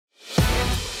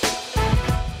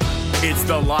It's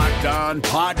the Locked On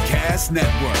Podcast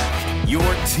Network, your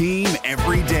team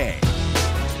every day.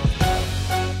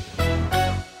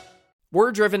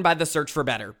 We're driven by the search for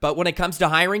better, but when it comes to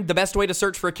hiring, the best way to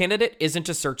search for a candidate isn't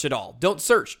to search at all. Don't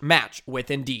search, match with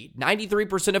Indeed.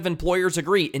 93% of employers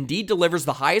agree Indeed delivers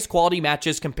the highest quality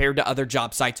matches compared to other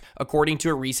job sites, according to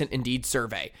a recent Indeed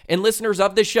survey. And listeners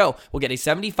of this show will get a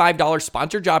 $75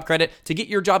 sponsored job credit to get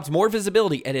your jobs more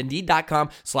visibility at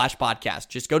Indeed.com/podcast.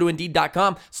 Just go to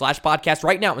Indeed.com/podcast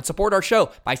right now and support our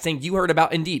show by saying you heard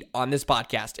about Indeed on this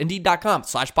podcast.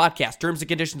 Indeed.com/podcast. Terms and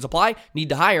conditions apply. Need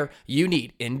to hire? You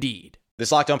need Indeed.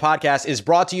 This Locked On Podcast is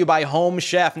brought to you by Home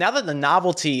Chef. Now that the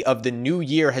novelty of the new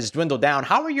year has dwindled down,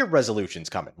 how are your resolutions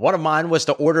coming? One of mine was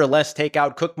to order less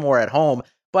takeout, cook more at home,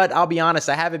 but I'll be honest,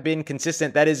 I haven't been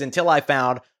consistent. That is until I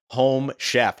found Home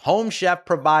Chef. Home Chef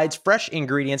provides fresh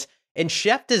ingredients and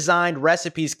chef-designed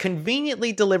recipes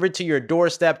conveniently delivered to your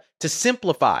doorstep to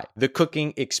simplify the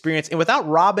cooking experience and without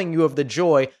robbing you of the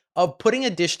joy of putting a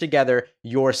dish together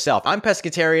yourself. I'm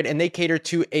pescatarian and they cater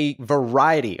to a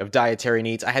variety of dietary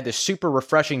needs. I had this super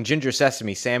refreshing ginger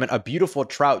sesame salmon, a beautiful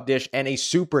trout dish, and a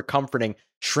super comforting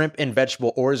shrimp and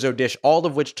vegetable orzo dish, all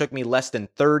of which took me less than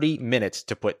 30 minutes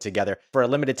to put together. For a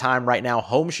limited time right now,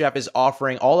 Home Chef is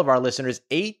offering all of our listeners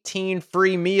 18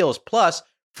 free meals plus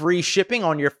free shipping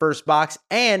on your first box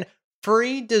and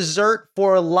free dessert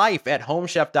for life at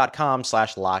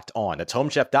homechef.com/locked on. That's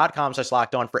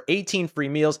homechef.com/locked on for 18 free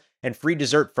meals and free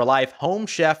dessert for life.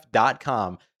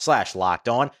 Homechef.com/locked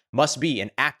on. Must be an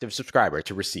active subscriber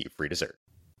to receive free dessert.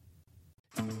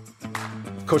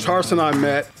 Coach Harsin and I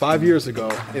met 5 years ago,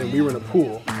 and we were in a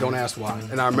pool. Don't ask why.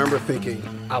 And I remember thinking,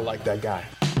 I like that guy.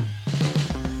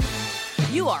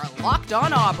 You are Locked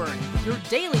On Auburn, your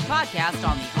daily podcast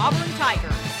on the Auburn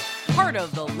Tigers. Part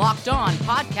of the Locked On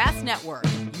Podcast Network,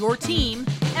 your team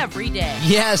every day.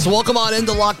 Yes, welcome on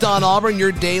into Locked On Auburn,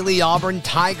 your daily Auburn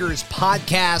Tigers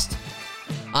podcast.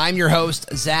 I'm your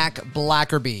host, Zach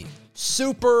Blackerby.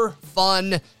 Super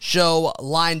fun show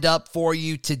lined up for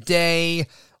you today.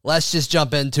 Let's just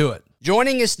jump into it.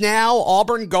 Joining us now,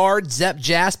 Auburn guard Zep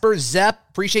Jasper. Zep,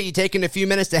 appreciate you taking a few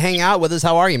minutes to hang out with us.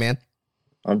 How are you, man?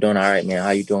 I'm doing all right, man.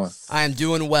 How you doing? I am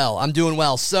doing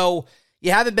well. So,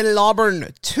 you haven't been in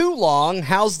Auburn too long.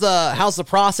 How's the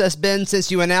process been since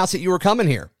you announced that you were coming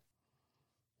here?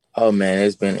 Oh man,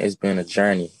 it's been a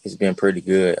journey. It's been pretty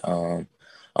good. I'm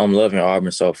loving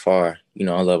Auburn so far. You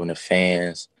know, I'm loving the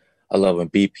fans. I'm loving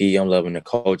BP. I'm loving the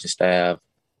coaching staff,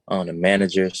 the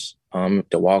managers, the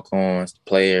walk-ons, the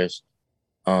players.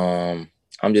 I'm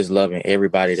just loving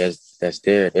everybody that's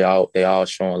there. They all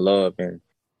showing love and,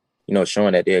 you know,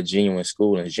 showing that they're a genuine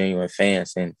school and genuine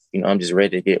fans. And, you know, I'm just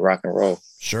ready to get rock and roll.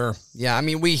 Sure. Yeah. I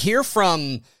mean, we hear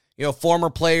from, you know, former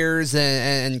players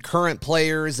and current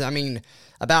players, I mean,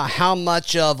 about how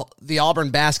much of the Auburn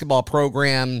basketball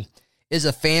program is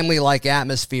a family-like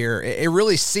atmosphere. It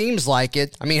really seems like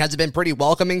it. I mean, has it been pretty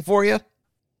welcoming for you?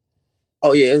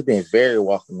 Oh, yeah. It's been very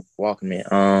welcoming.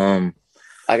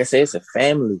 Like I said, it's a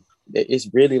family. It's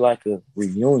really like a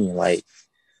reunion. Like,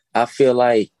 I feel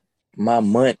like my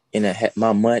month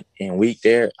and week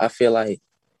there, I feel like,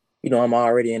 you know, I'm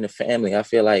already in the family. I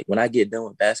feel like when I get done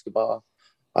with basketball,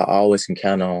 I always can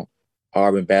count on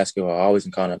Auburn basketball. I always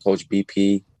can count on Coach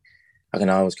BP. I can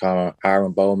always count on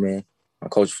Aaron Bowman, on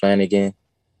Coach Flanagan,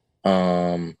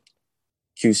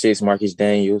 Q6 Marcus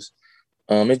Daniels.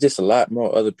 It's just a lot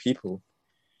more other people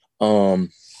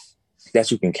that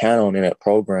you can count on in that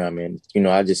program. And, you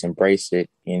know, I just embrace it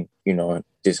and, you know,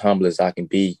 just humble as I can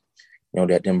be. You know,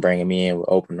 that them bringing me in with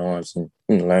open arms and,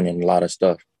 you know, learning a lot of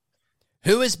stuff.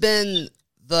 Has there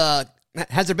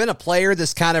been a player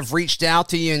that's kind of reached out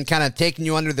to you and kind of taken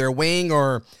you under their wing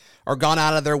or gone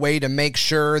out of their way to make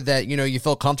sure that, you know, you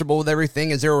feel comfortable with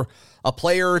everything? Is there a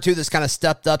player or two that's kind of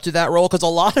stepped up to that role? Because a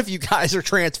lot of you guys are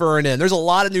transferring in. There's a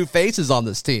lot of new faces on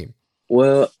this team.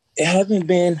 Well, I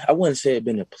wouldn't say it's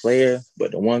been a player,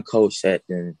 but the one coach that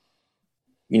then,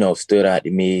 you know, stood out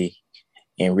to me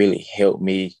and really helped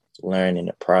me learn in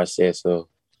the process of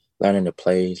learning the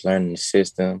plays, learning the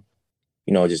system,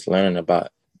 you know, just learning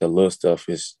about the little stuff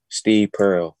is Steve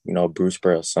Pearl, you know, Bruce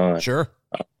Pearl's son. Sure.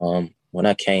 When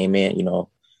I came in, you know,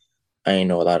 I ain't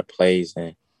know a lot of plays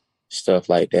and stuff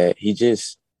like that. He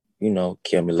just, you know,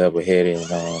 kept me level-headed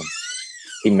and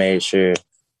he made sure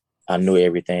I knew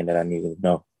everything that I needed to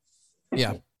know.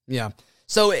 Yeah.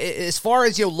 So as far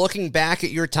as, you know, looking back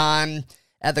at your time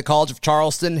at the College of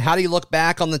Charleston, how do you look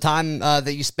back on the time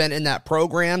that you spent in that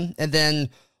program? And then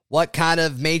what kind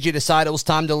of made you decide it was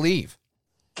time to leave?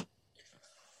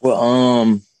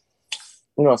 Well,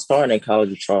 you know, starting at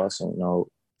College of Charleston, you know,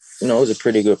 it was a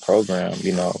pretty good program,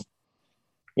 you know,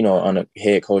 under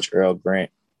head coach Earl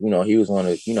Grant, he was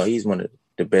he's one of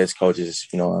the best coaches,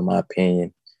 in my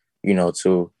opinion,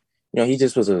 too. He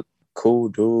just was a cool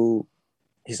dude.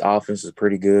 His offense was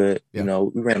pretty good. Yeah.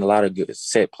 We ran a lot of good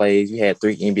set plays. We had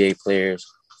 3 NBA players.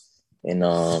 And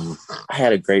I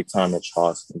had a great time at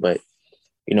Charleston. But,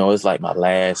 it's like my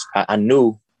last – I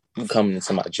knew coming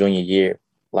into my junior year,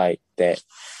 like, that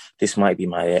this might be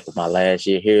my last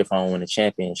year here if I don't win a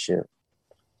championship.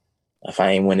 If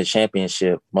I ain't win the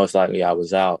championship, most likely I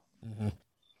was out. Mm-hmm.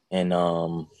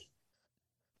 And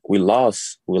we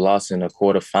lost. We lost in the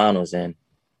quarterfinals. And,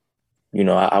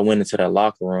 I went into that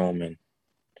locker room and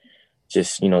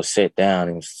just, sat down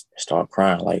and started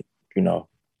crying. Like,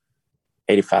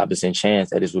 85% chance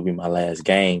that this would be my last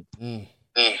game, in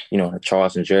a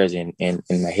Charleston jersey. And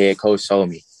my head coach told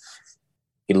me,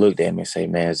 he looked at me and said,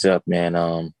 man, Zep, man,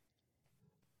 I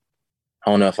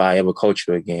don't know if I ever coach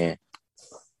you again,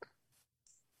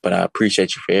 but I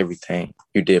appreciate you for everything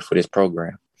you did for this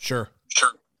program. Sure.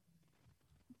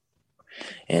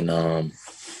 And,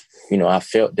 I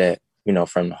felt that,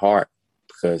 from the heart,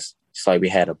 because it's like we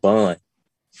had a bond.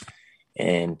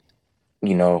 And,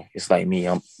 it's like me,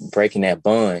 I'm breaking that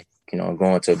bond,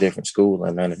 going to a different school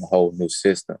and learning a whole new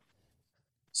system.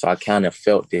 So I kind of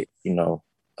felt it,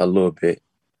 a little bit.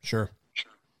 Sure.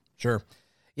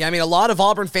 Yeah, I mean, a lot of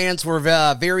Auburn fans were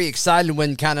very excited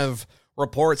when kind of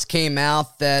reports came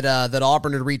out that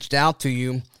Auburn had reached out to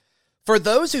you. For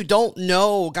those who don't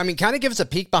know, I mean, kind of give us a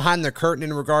peek behind the curtain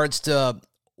in regards to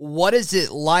what is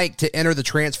it like to enter the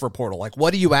transfer portal? Like,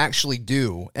 what do you actually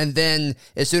do? And then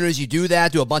as soon as you do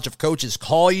that, do a bunch of coaches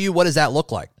call you? What does that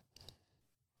look like?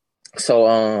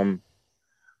 So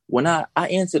when I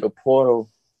entered the portal,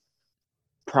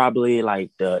 probably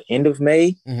like the end of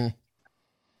May,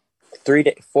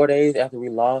 4 days after we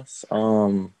lost,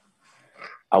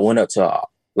 I went up to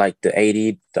like the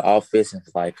AD, the office, and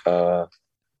was like, I'm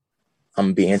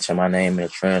gonna be entering my name in the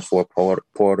transfer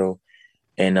portal.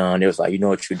 And they was like, you know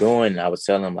what you're doing? And I was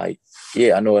telling them, like,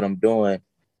 yeah, I know what I'm doing.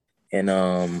 And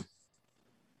as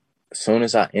soon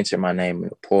as I entered my name in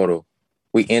the portal,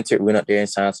 went up there and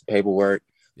signed some paperwork,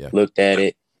 looked at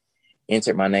it,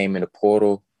 entered my name in the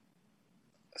portal.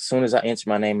 As soon as I entered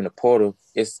my name in the portal,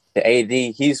 it's the AD,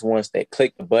 he's the ones that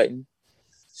clicked the button.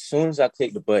 As soon as I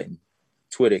clicked the button,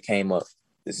 Twitter came up.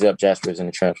 Zep Jasper is in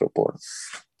the transfer portal.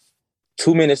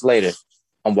 2 minutes later,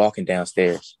 I'm walking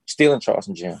downstairs, still in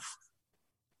Charleston Gym.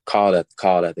 Call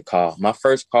after call. My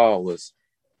first call was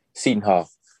Seton Hall.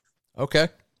 Okay.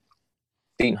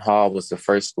 Seton Hall was the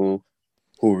first school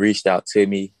who reached out to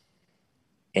me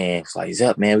and it's like,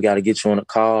 Zep, man, we got to get you on a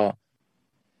call.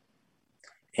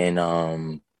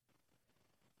 And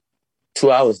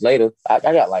 2 hours later, I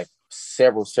got like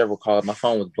several calls. My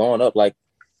phone was blowing up like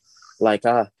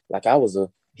I was a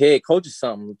head coach or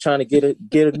something, trying to get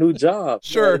a new job.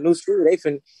 Sure. A new school.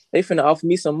 They finna offer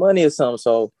me some money or something.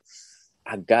 So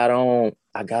I got on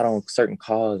certain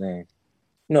calls and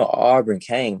Auburn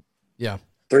came. Yeah.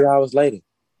 3 hours later.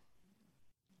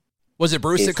 Was it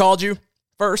Bruce that called you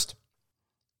first?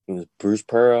 It was Bruce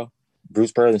Pearl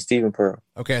and Stephen Pearl.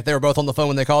 Okay, they were both on the phone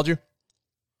when they called you?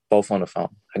 Both on the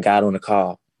phone. I got on the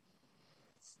call.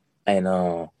 And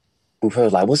Bruce Pearl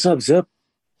was like, "What's up, Zep?"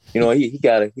 He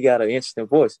got an interesting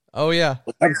voice. Oh yeah.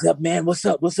 "What's up, Zep, man? What's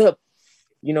up?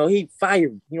 He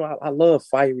fiery. I love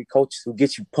fiery coaches who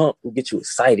get you pumped, who get you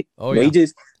excited. Oh yeah.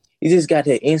 He just got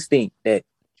that instinct that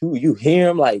you hear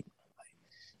him like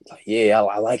yeah,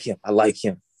 I like him. I like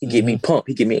him. He get me pumped.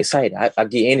 He get me excited. I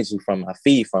get energy from my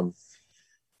feed from.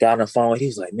 Got on the phone. He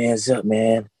was like, "Man, Zep,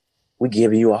 man, we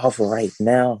giving you an offer right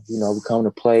now. We come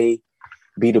to play,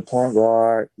 be the point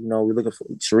guard. We're looking for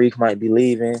Shareef might be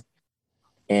leaving."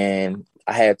 And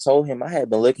I had told him I had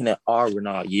been looking at Auburn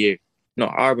all year.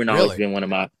 Auburn always been one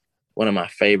of my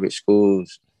favorite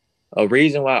schools. A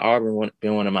reason why Auburn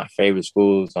been one of my favorite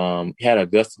schools. He had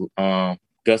Augusta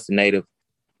native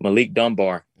Malik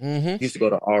Dunbar. Used to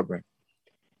go to Auburn,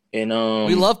 and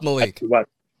we love Malik.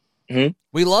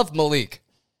 We love Malik.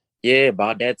 Yeah,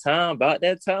 about that time.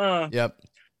 Yep.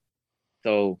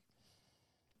 So,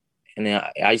 and then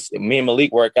me and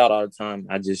Malik work out all the time.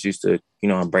 I just used to,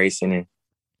 embrace him and,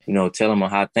 tell him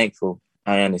how thankful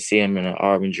I am to see him in an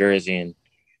Auburn jersey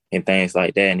and things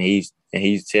like that. And he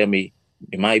used to tell me,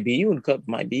 it might be you in the cup, it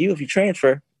might be you if you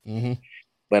transfer.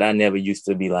 But I never used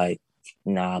to be like,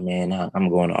 nah, man, I'm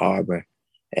going to Auburn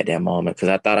at that moment because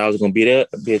I thought I was going to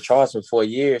be at Charleston for a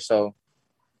year. So,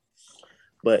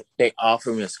 but they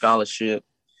offered me a scholarship,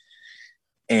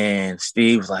 and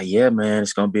Steve was like, "Yeah, man,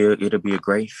 it'll be a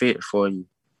great fit for you."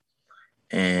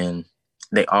 And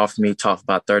they offered me, talked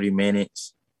about 30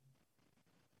 minutes,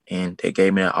 and they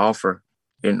gave me an offer.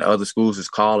 And the other schools was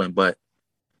calling, but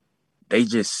they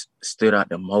just stood out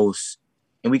the most.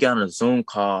 And we got on a Zoom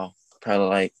call probably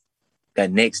like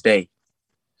that next day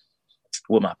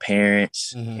with my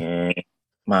parents and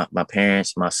my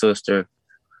parents, my sister.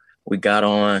 We got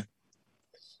on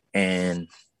and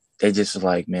they just was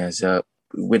like, man, Zep,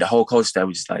 with the whole coach staff,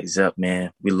 we just like, Zep,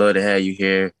 man, we love to have you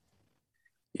here.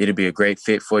 It'll be a great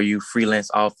fit for you. Freelance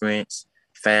offense,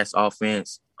 fast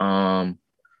offense. Our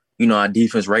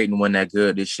defense rating wasn't that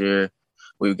good this year.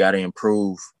 We've got to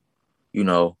improve,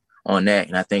 on that.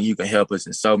 And I think you can help us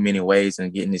in so many ways in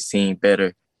getting this team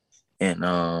better.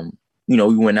 And, we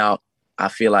went out. I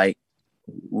feel like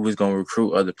we was going to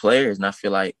recruit other players, and I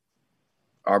feel like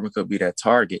Auburn could be that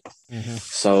target.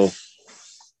 So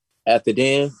after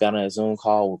then, got on a Zoom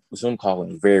call. Zoom call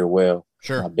went very well.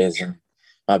 Sure. My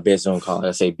best Zoom call.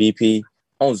 I say BP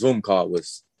on Zoom call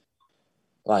was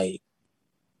like,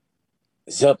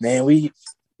 Zep, man, he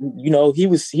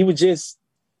was just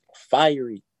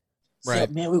fiery. Right.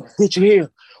 Zep, man, we put you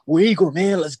here. Where you go,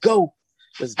 man? Let's go.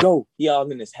 He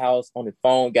all in his house on the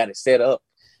phone, got it set up,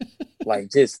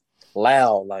 like just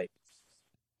loud, like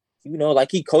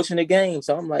he coaching the game.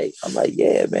 So I'm like,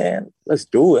 yeah, man, let's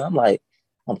do it. I'm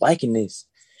liking this.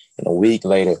 And a week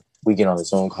later, we get on the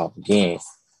Zoom call again,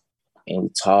 and we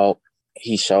talk.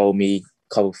 He showed me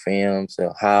a couple films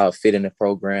of how I fit in the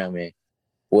program and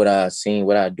what I seen,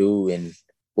 what I do, and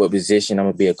what position I'm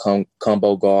gonna be a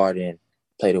combo guard and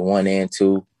play the 1 and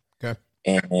 2. Okay.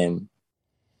 And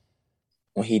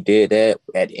when he did that,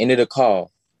 at the end of the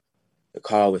call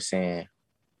was saying,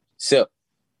 Zep,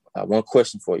 I have one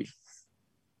question for you.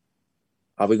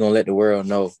 Are we gonna let the world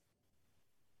know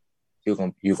you're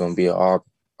gonna be an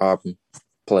Auburn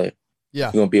player?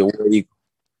 Yeah. You're gonna be a War Eagle.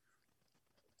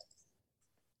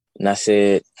 And I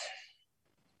said,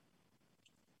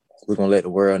 we're gonna let the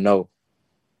world know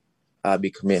I'll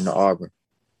be committing to Auburn.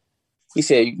 He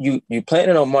said, you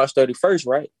planning on March 31st,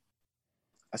 right?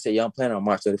 I said, yeah, I'm planning on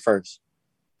March 31st.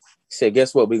 He said,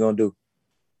 guess what we're gonna do?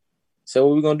 I said,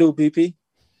 what we gonna do, PP?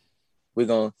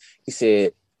 He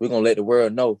said, we're gonna let the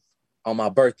world know on my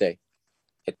birthday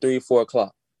at 3 or 4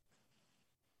 o'clock.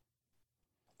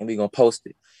 And we're gonna post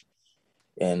it.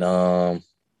 And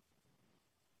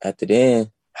after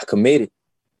then, I committed.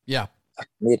 Yeah. I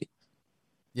committed.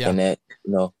 Yeah. And that,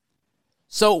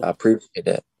 So I appreciate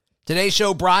that. Today's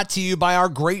show brought to you by our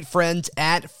great friends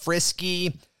at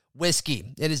Frisky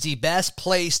Whiskey. It is the best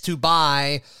place to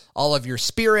buy all of your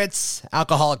spirits,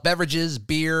 alcoholic beverages,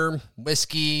 beer,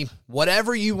 whiskey,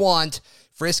 whatever you want.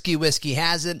 Frisky Whiskey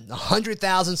has it.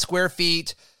 100,000 square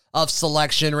feet of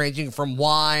selection ranging from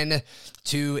wine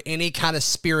to any kind of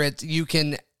spirit you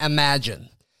can imagine.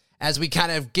 As we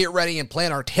kind of get ready and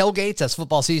plan our tailgates, as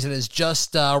football season is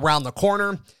just around the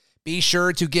corner, be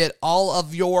sure to get all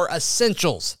of your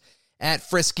essentials at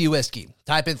Frisky Whiskey.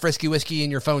 Type in Frisky Whiskey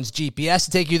in your phone's GPS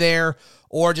to take you there,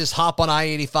 or just hop on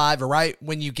I-85, or right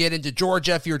when you get into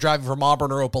Georgia, if you're driving from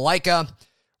Auburn or Opelika,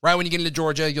 right when you get into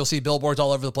Georgia, you'll see billboards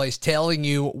all over the place telling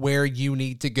you where you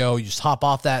need to go. You just hop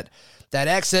off that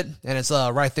exit, and it's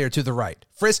right there to the right.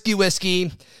 Frisky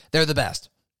Whiskey, they're the best.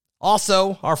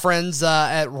 Also, our friends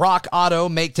at Rock Auto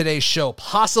make today's show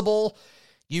possible.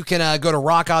 You can go to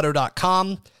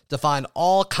rockauto.com to find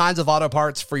all kinds of auto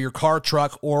parts for your car,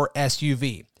 truck, or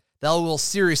SUV. That will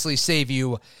seriously save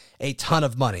you a ton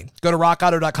of money. Go to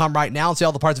rockauto.com right now and see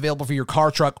all the parts available for your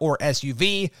car, truck, or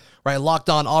SUV. Right, Locked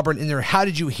On Auburn in their How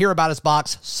Did You Hear About Us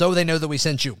box so they know that we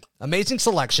sent you. Amazing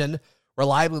selection,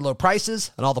 reliably low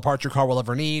prices, and all the parts your car will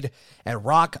ever need at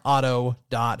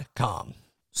rockauto.com.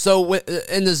 So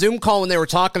in the Zoom call when they were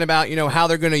talking about, how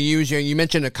they're going to use you, you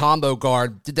mentioned a combo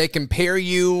guard. Did they compare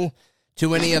you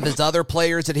to any of his other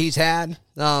players that he's had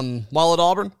while at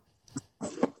Auburn?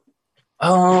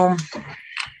 I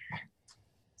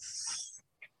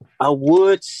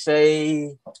would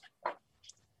say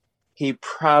he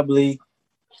probably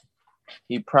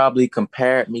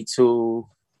compared me to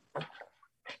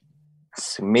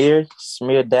Samir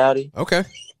Dowdy. Okay.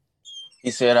 He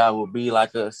said I would be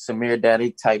like a Samir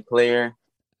Dowdy type player.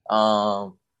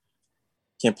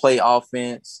 Can play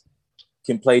offense,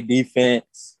 can play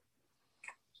defense,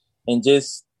 and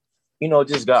just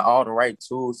got all the right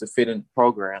tools to fit in the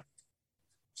program.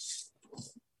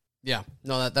 Yeah,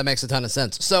 no, that makes a ton of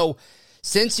sense. So,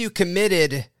 since you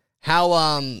committed, how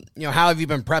have you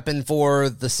been prepping for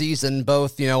the season,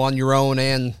 both on your own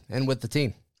and with the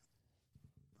team?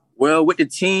 Well, with the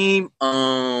team,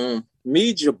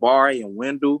 me, Jabari, and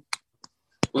Wendell,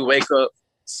 we wake up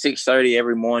 6:30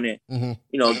 every morning.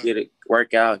 Get a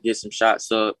workout, get some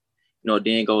shots up,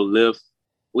 then go lift.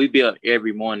 We be up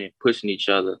every morning pushing each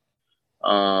other.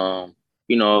 I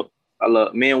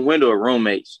love me and Wendell are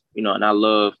roommates. and I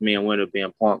love me and Wendell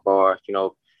being point guards,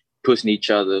 pushing each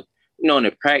other. In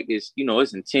the practice,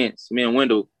 it's intense. Me and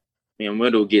Wendell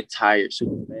get tired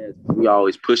super fast. We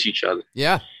always push each other.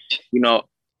 Yeah.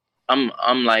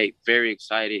 I'm like very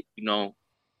excited,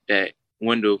 that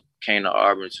Wendell came to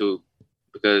Auburn too,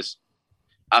 because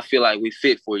I feel like we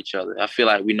fit for each other. I feel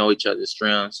like we know each other's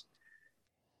strengths,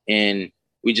 and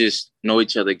we just know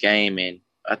each other's game, and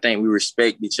I think we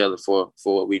respect each other for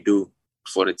what we do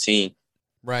for the team.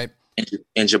 Right.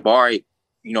 And Jabari,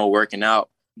 working out,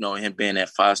 him being that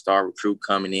 5-star recruit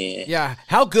coming in. Yeah.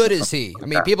 How good is he? I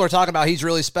mean, people are talking about he's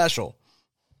really special.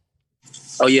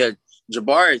 Oh yeah,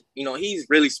 Jabari, he's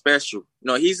really special.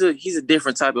 He's a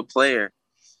different type of player.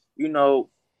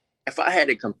 If I had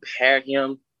to compare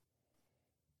him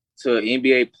to an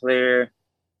NBA player,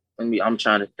 I'm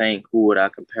trying to think, who would I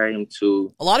compare him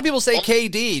to? A lot of people say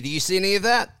KD. Do you see any of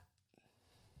that?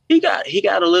 He got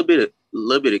a little bit of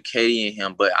KD in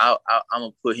him, but I'm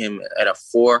gonna put him at a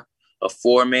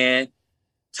four-man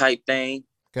type thing.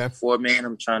 Okay. 4-man.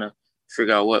 I'm trying to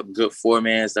figure out what good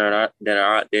 4-mans that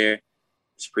are out there.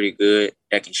 It's pretty good.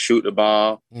 That can shoot the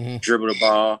ball, dribble the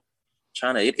ball.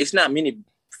 It's not many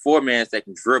 4-mans that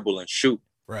can dribble and shoot.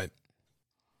 Right.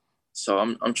 So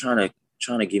I'm trying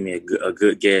to give me a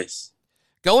good guess.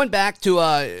 Going back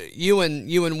to you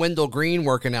and Wendell Green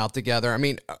working out together. I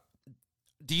mean,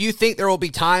 do you think there will be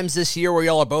times this year where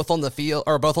y'all are both on the field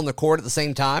or both on the court at the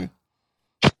same time?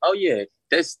 Oh yeah,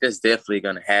 that's definitely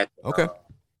gonna happen. Okay.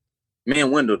 Me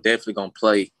and Wendell definitely gonna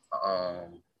play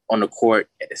on the court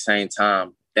at the same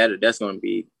time. That's gonna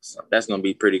be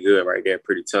pretty good right there,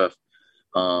 pretty tough.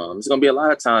 There's gonna be a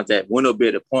lot of times that Wendell be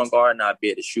at the point guard and I'll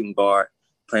be at the shooting guard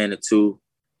playing the two.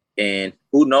 And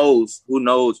who knows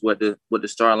what the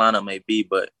star lineup may be,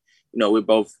 but we're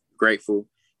both grateful,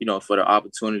 for the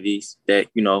opportunities that,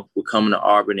 we're coming to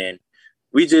Auburn, and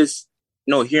we just,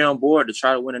 here on board to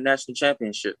try to win a national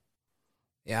championship.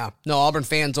 Yeah. No, Auburn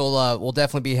fans will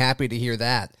definitely be happy to hear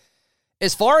that.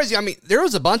 As far as, there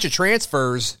was a bunch of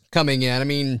transfers coming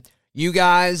in. You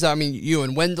guys, you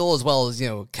and Wendell, as well as,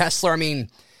 Kessler.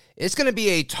 It's going to be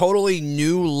a totally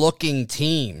new looking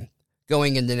team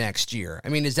going into next year.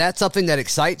 Is that something that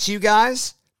excites you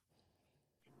guys?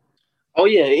 Oh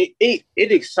yeah, it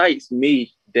excites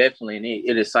me definitely, and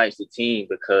it excites the team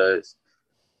because,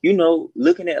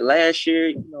 looking at last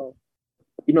year,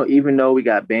 even though they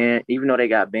got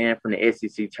banned from the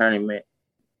SEC tournament,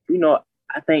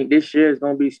 I think this year is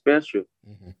gonna be special.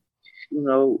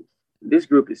 Mm-hmm. This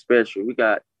group is special. We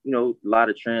got a lot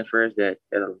of transfers that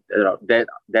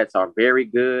are very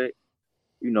good.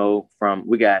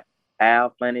 We got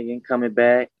Al Flanagan coming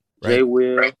back, right. Jay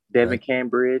Will, Devin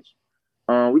Cambridge.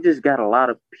 We just got a lot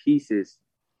of pieces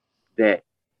that,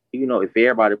 if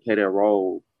everybody play their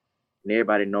role and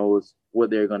everybody knows what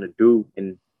they're going to do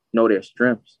and know their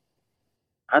strengths,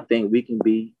 I think we can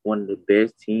be one of the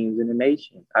best teams in the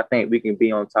nation. I think we can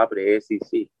be on top of the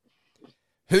SEC.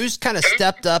 Who's kind of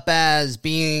stepped up as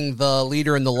being the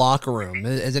leader in the locker room?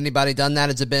 Has anybody done that?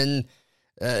 Has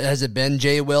it been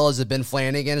Jay Will? Has it been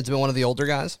Flanagan? Has it been one of the older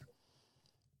guys?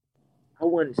 I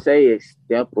wouldn't say it's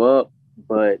step up,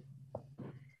 but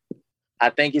I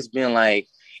think it's been like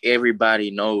everybody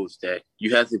knows that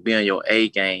you have to be on your A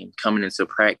game coming into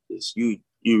practice. You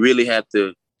really have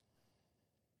to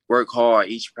work hard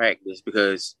each practice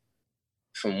because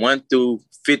from 1 through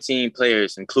 15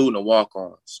 players, including the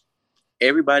walk-ons,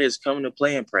 everybody is coming to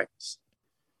play in practice.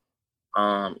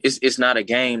 It's not a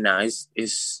game now.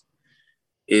 It's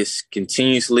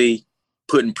continuously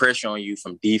putting pressure on you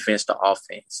from defense to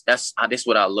offense. That's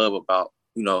what I love about,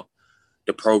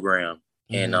 the program.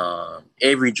 Mm-hmm. And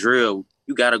every drill,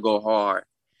 you got to go hard.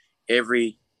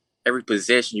 Every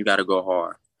possession, you got to go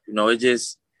hard. It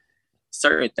just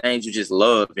certain things you just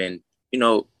love. And,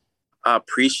 I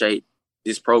appreciate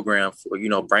this program for,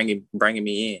 bringing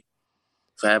me in,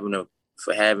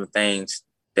 for having things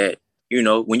that,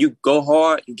 when you go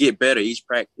hard, you get better each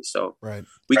practice. So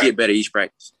we get better each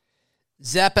practice.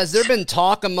 Zep, has there been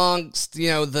talk amongst,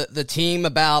 the team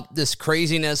about this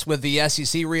craziness with the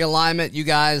SEC realignment? You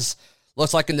guys,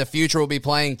 looks like in the future we'll be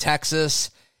playing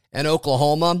Texas and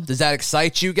Oklahoma. Does that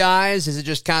excite you guys? Is it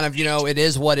just kind of, it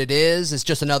is what it is? It's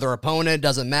just another opponent. It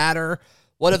doesn't matter.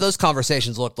 What have those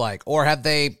conversations looked like? Or have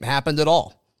they happened at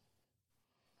all?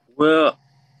 Well,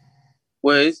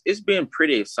 it's been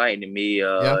pretty exciting to me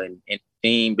and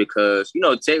team because,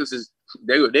 Texas,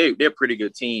 they're a pretty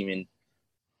good team. And,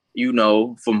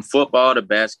 from football to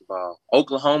basketball,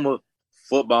 Oklahoma,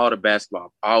 football to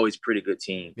basketball, always pretty good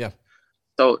team. Yeah.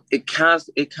 So it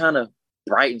kind of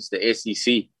brightens the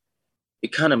SEC.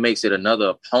 It kind of makes it another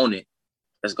opponent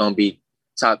that's going to be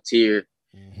top tier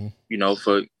you know,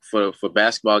 for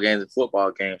basketball games and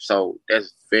football games. So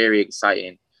that's very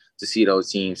exciting to see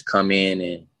those teams come in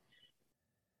and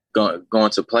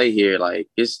going to play here. Like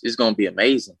it's going to be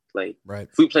amazing. Like right.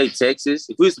 If we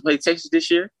was to play Texas this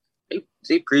year,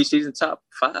 they preseason top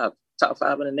five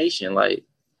in the nation. Like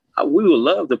we would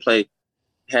love to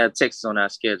have Texas on our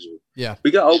schedule. Yeah,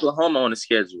 we got Oklahoma on the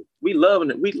schedule. We love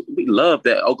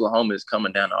that Oklahoma is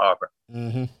coming down to Auburn.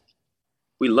 Mm-hmm.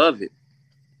 We love it.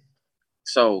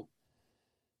 So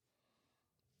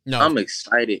I'm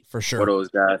excited for sure for those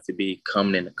guys to be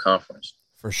coming in the conference.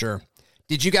 For sure.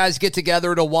 Did you guys get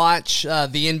together to watch the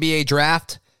NBA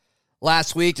draft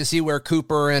last week to see where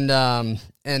Cooper and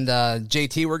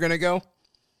JT were going to go?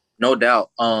 No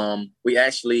doubt. We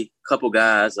actually, a couple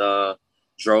guys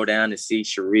drove down to see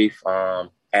Sharif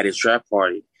at his draft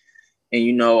party.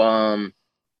 And,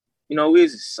 we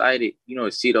was excited,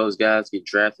 to see those guys get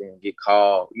drafted and get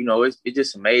called. It's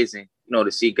just amazing,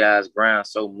 to see guys grind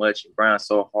so much and grind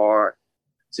so hard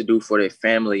to do for their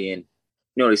family. And,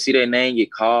 to see their name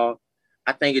get called,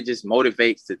 I think it just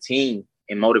motivates the team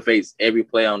and motivates every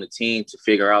player on the team to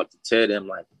figure out, to tell them,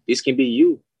 like, this can be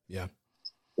you. Yeah.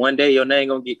 One day your name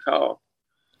going to get called.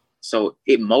 So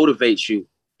it motivates you.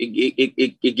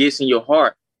 It gets in your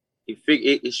heart.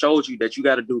 It shows you that you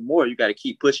got to do more. You got to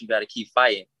keep pushing. You got to keep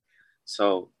fighting.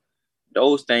 So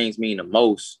those things mean the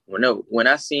most. When I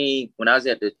was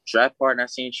at the draft party and I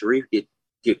seen Sharif get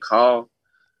called,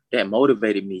 that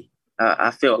motivated me.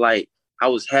 I felt like I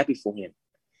was happy for him.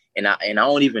 And I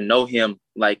don't even know him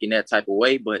like in that type of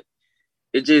way, but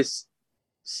it just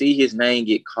see his name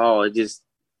get called.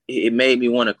 It made me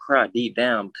want to cry deep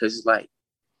down, because it's like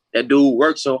that dude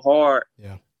worked so hard.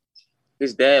 Yeah.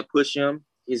 His dad pushed him,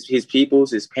 his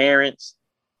peoples, his parents,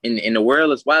 and the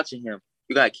world is watching him.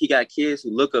 He got kids who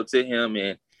look up to him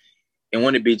and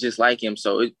want to be just like him.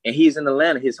 So and he's in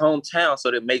Atlanta, his hometown,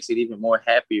 so that makes it even more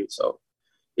happier. So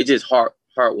it's just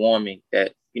heartwarming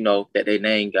that that their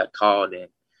name got called and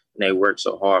they worked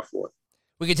so hard for it.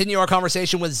 We continue our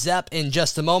conversation with Zep in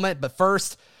just a moment, but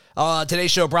first,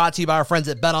 today's show brought to you by our friends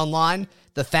at Bet Online,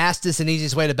 the fastest and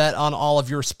easiest way to bet on all of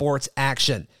your sports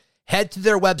action. Head to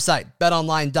their website,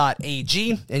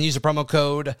 betonline.ag, and use the promo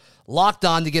code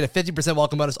LOCKEDON to get a 50%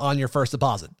 welcome bonus on your first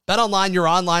deposit. Bet Online, your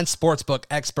online sportsbook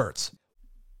experts.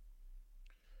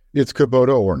 It's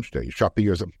Kubota Orange Day. Shop the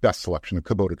year's best selection of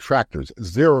Kubota tractors,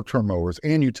 zero-turn mowers,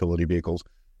 and utility vehicles,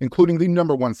 including the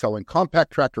 #1 selling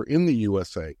compact tractor in the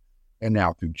USA. And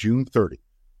now through June 30,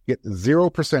 get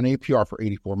 0% APR for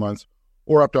 84 months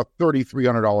or up to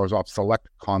 $3,300 off select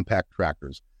compact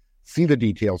tractors. See the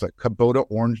details at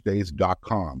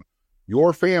KubotaOrangeDays.com.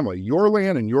 Your family, your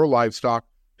land, and your livestock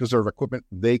deserve equipment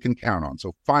they can count on.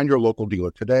 So find your local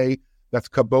dealer today. That's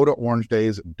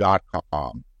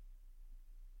KubotaOrangeDays.com.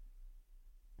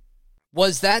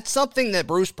 Was that something that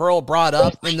Bruce Pearl brought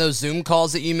up in those Zoom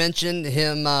calls that you mentioned,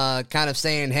 him kind of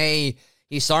saying, hey,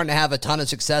 he's starting to have a ton of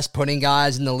success putting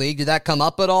guys in the league? Did that come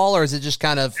up at all, or is it just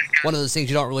kind of one of those things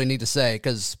you don't really need to say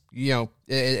because,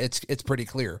 it's pretty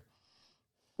clear?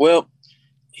 Well,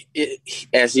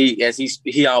 as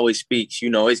he always speaks,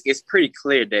 it's pretty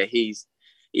clear that he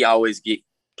always get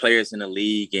players in the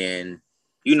league, and,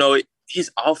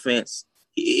 his offense,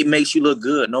 it makes you look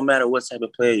good no matter what type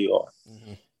of player you are.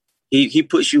 Mm-hmm. He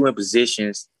puts you in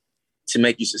positions to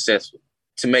make you successful,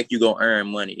 to make you go earn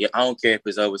money. I don't care if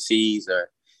it's overseas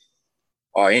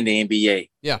or in the NBA.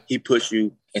 Yeah. He puts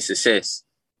you in success.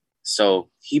 So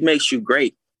he makes you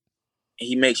great. And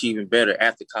he makes you even better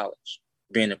after college,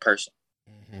 being a person.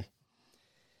 Mm-hmm.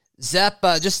 Zep,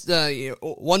 just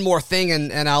one more thing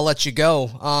and I'll let you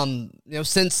go.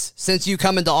 Since you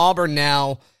come into Auburn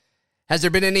now, has there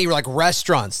been any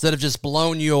restaurants that have just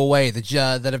blown you away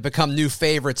that have become new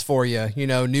favorites for you?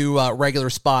 New regular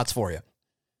spots for you?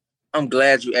 I'm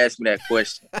glad you asked me that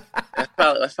question.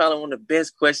 That's probably one of the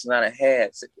best questions I've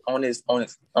had on this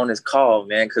call,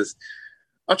 man. Because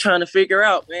I'm trying to figure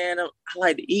out, man. I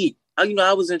like to eat.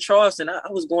 I was in Charleston. I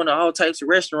was going to all types of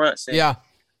restaurants and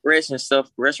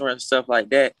restaurant stuff like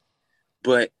that.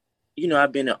 But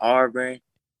I've been in Auburn,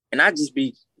 and I just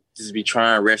be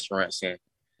trying restaurants, and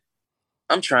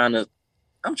I'm trying to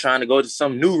go to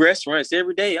some new restaurants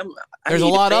every day. There's a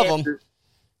lot of them.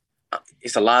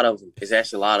 It's a lot of them. It's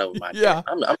actually a lot of them. Yeah.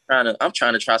 I'm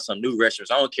trying to try some new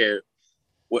restaurants. I don't care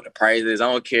what the price is.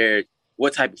 I don't care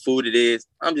what type of food it is.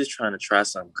 I'm just trying to try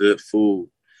some good food.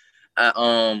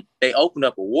 They opened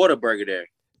up a Whataburger there.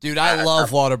 Dude, I love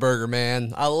Whataburger,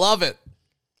 man. I love it.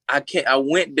 I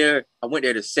went there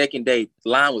the second day. The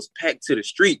line was packed to the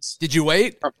streets. Did you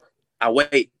wait?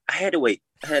 I had to wait.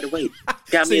 I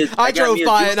drove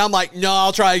by and I'm like, no,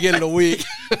 I'll try again in a week.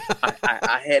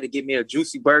 I had to get me a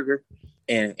juicy burger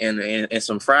and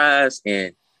some fries,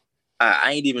 and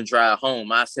I ain't even drive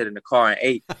home. I sat in the car and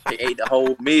ate the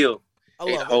whole meal.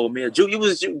 It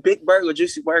was a big burger,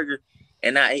 juicy burger,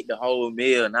 and I ate the whole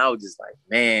meal, and I was just like,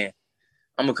 man,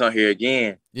 I'm gonna come here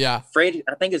again. Yeah, Freddy.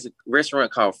 I think it's a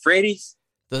restaurant called Freddy's.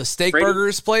 The steak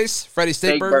burgers place, Freddy's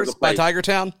Steak Burgers by Tiger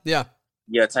Town. Yeah.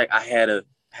 Yeah, I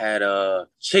had a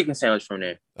chicken sandwich from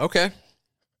there. Okay.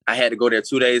 I had to go there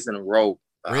 2 days in a row.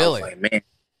 Really? I was like, man,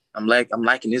 I'm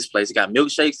liking this place. It got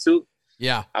milkshakes too.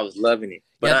 Yeah. I was loving it.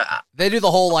 But yeah, they do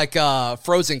the whole like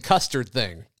frozen custard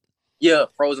thing. Yeah,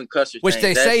 frozen custard which thing.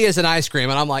 They say is an ice cream,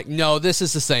 and I'm like, no, this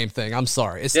is the same thing. I'm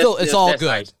sorry. It's all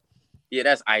good. Yeah,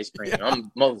 that's ice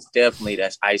cream. Most definitely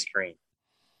that's ice cream.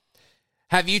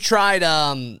 Have you tried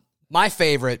my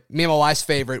favorite, me and my wife's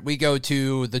favorite, we go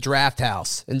to the Draft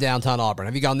House in downtown Auburn.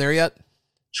 Have you gone there yet?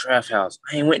 Draft House.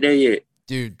 I ain't went there yet.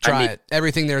 Dude, try it.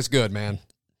 Everything there is good, man.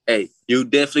 Hey, you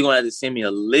definitely going to have to send me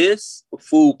a list of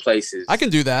food places. I can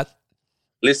do that.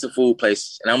 List of food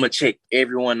places, and I'm going to check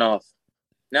everyone off.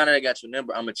 Now that I got your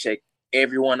number, I'm going to check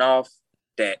everyone off.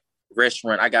 That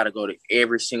restaurant, I got to go to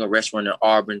every single restaurant in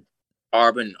Auburn,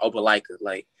 and Opelika.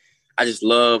 Like, I just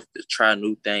love to try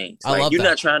new things. Like, you're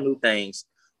not trying new things.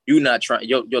 You're not trying.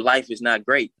 Your life is not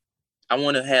great. I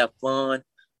want to have fun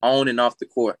on and off the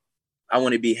court. I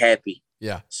want to be happy.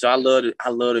 Yeah. So I love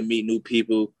to meet new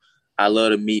people. I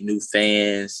love to meet new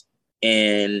fans,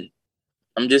 and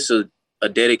I'm just a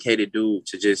dedicated dude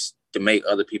to make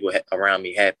other people around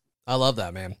me happy. I love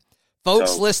that, man.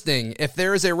 Folks listening, if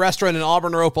there is a restaurant in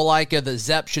Auburn or Opelika that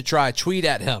Zep should try, tweet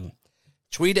at him.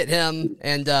 Tweet at him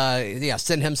and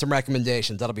send him some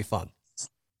recommendations. That'll be fun.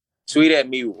 Tweet at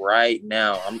me right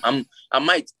now. I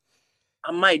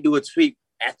might do a tweet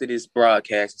after this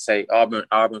broadcast and say,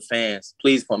 Auburn fans,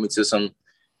 please point me to some,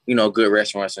 good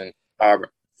restaurants in Auburn.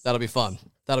 That'll be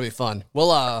fun.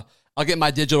 Well, I'll get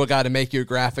my digital guy to make you a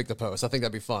graphic to post. I think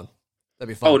that'd be fun.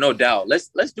 Oh, no doubt. Let's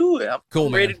do it.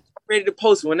 I'm ready to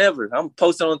post whenever. I'm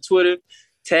posting on Twitter,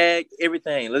 tag,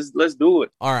 everything. Let's do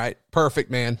it. All right. Perfect,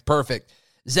 man. Perfect.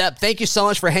 Zep, thank you so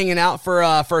much for hanging out for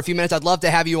a few minutes. I'd love to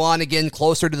have you on again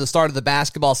closer to the start of the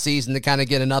basketball season to kind of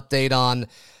get an update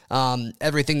on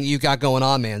everything that you got going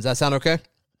on, man. Does that sound okay?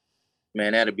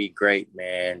 Man, that'd be great,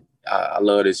 man. I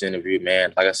love this interview,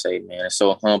 man. Like I say, man, it's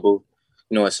so humble.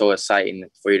 It's so exciting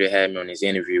for you to have me on this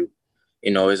interview.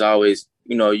 It's always,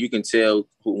 you can tell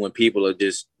when people are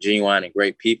just genuine and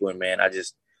great people. And, man, I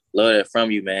just love that from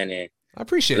you, man. And I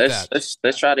appreciate that.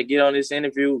 Let's try to get on this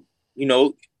interview,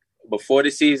 before the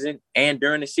season and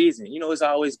during the season. It's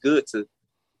always good to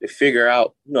figure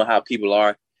out, how people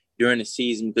are during the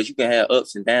season, because you can have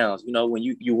ups and downs. When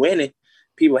you winning,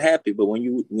 people are happy, but when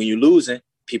you losing,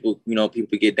 people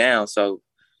get down. So,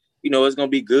 it's gonna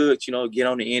be good, get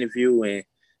on the interview and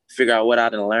figure out what I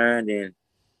done learned and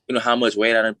how much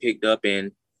weight I done picked up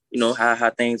and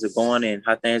how things are going and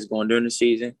how things are going during the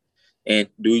season. And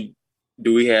do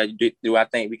I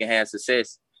think we can have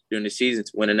success during the season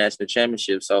to win a national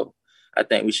championship? So I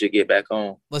think we should get back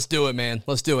on. Let's do it, man.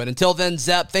 Let's do it. Until then,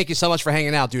 Zep, thank you so much for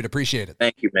hanging out, dude. Appreciate it.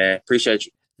 Thank you, man. Appreciate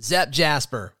you. Zep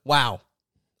Jasper. Wow.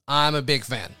 I'm a big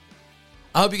fan.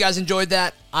 I hope you guys enjoyed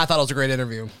that. I thought it was a great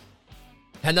interview.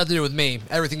 Had nothing to do with me.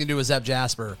 Everything to do with Zep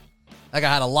Jasper. That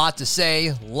guy had a lot to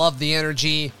say. Love the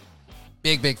energy.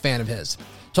 Big fan of his.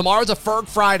 Tomorrow's a Ferg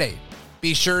Friday.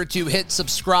 Be sure to hit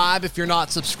subscribe if you're not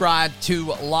subscribed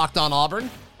to Locked On Auburn.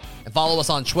 And follow us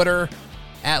on Twitter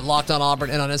at Locked On Auburn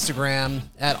and on Instagram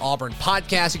at Auburn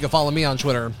Podcast. You can follow me on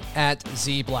Twitter at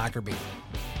ZBlackerby.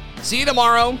 See you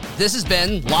tomorrow. This has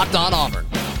been Locked On Auburn.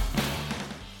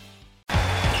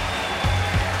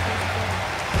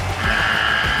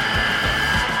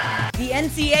 The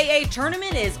NCAA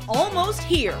tournament is almost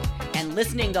here, and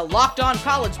listening to Locked On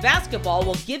College Basketball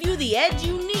will give you the edge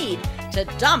you need to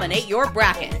dominate your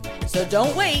bracket. So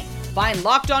don't wait. Find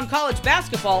Locked On College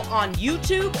Basketball on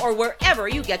YouTube or wherever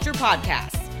you get your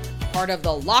podcasts. Part of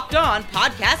the Locked On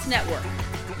Podcast Network.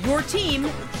 Your team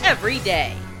every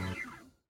day.